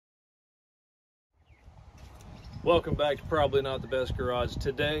Welcome back to Probably Not the Best Garage.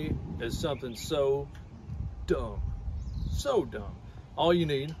 Today is something so dumb. All you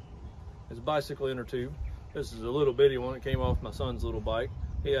need is a bicycle inner tube. This is a little bitty one. It came off my son's little bike.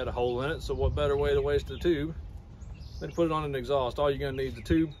 He had a hole in it, so what better way to waste the tube than to put it on an exhaust? All you're gonna need is a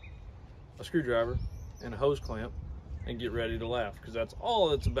tube, a screwdriver, and a hose clamp, and get ready to laugh, because that's all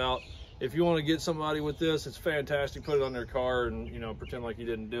it's about. If you want to get somebody with this, it's fantastic. Put it on their car and, you know, pretend like you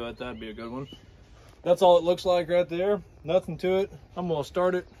didn't do it. That'd be a good one. That's all it looks like right there. Nothing to it. I'm gonna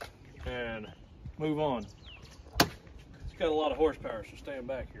start it and move on. It's got a lot of horsepower, so stand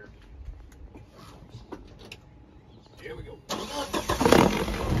back here. Here we go.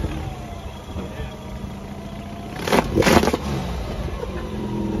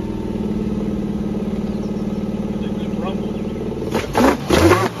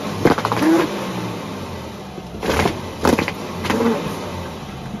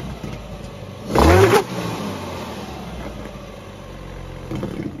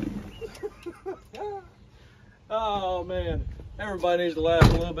 Oh man, everybody needs to laugh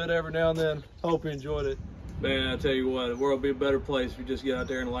a little bit every now and then. Hope you enjoyed it. Man, I tell you what, the world would be a better place if you just get out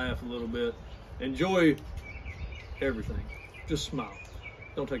there and laugh a little bit. Enjoy everything. Just smile.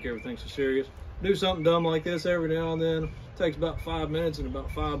 Don't take everything so serious. Do something dumb like this every now and then. It takes about 5 minutes and about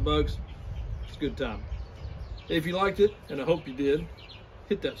 $5. It's a good time. If you liked it, and I hope you did,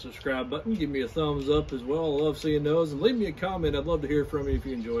 hit that subscribe button. Give me a thumbs up as well. I love seeing those. And leave me a comment. I'd love to hear from you if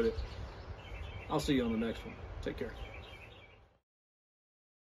you enjoyed it. I'll see you on the next one. Take care.